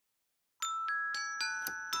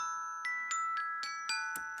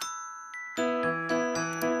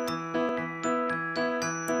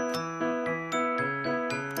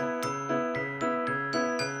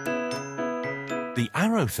The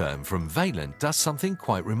aroTHERM from Vaillant does something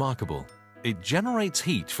quite remarkable. It generates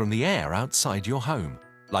heat from the air outside your home.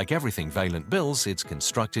 Like everything Vaillant builds, it's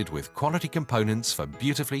constructed with quality components for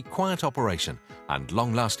beautifully quiet operation and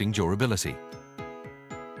long-lasting durability.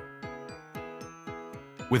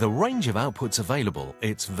 With a range of outputs available,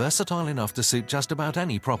 it's versatile enough to suit just about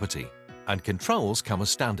any property, and controls come as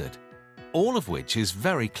standard, all of which is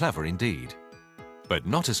very clever indeed. But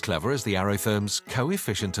not as clever as the aroTHERM's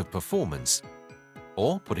coefficient of performance.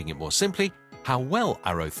 Or, putting it more simply, how well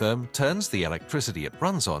aroTHERM turns the electricity it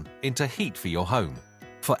runs on into heat for your home.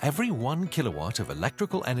 For every 1 kilowatt of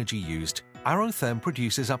electrical energy used, aroTHERM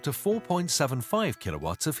produces up to 4.75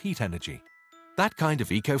 kilowatts of heat energy. That kind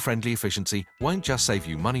of eco-friendly efficiency won't just save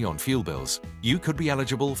you money on fuel bills. You could be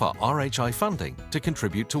eligible for RHI funding to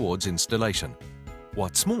contribute towards installation.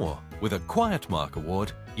 What's more, with a Quiet Mark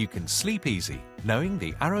award, you can sleep easy knowing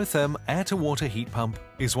the aroTHERM air-to-water heat pump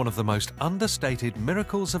is one of the most understated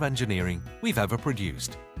miracles of engineering we've ever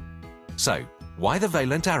produced. So, why the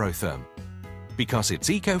Vaillant aroTHERM? Because it's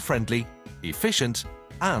eco-friendly, efficient,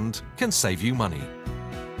 and can save you money.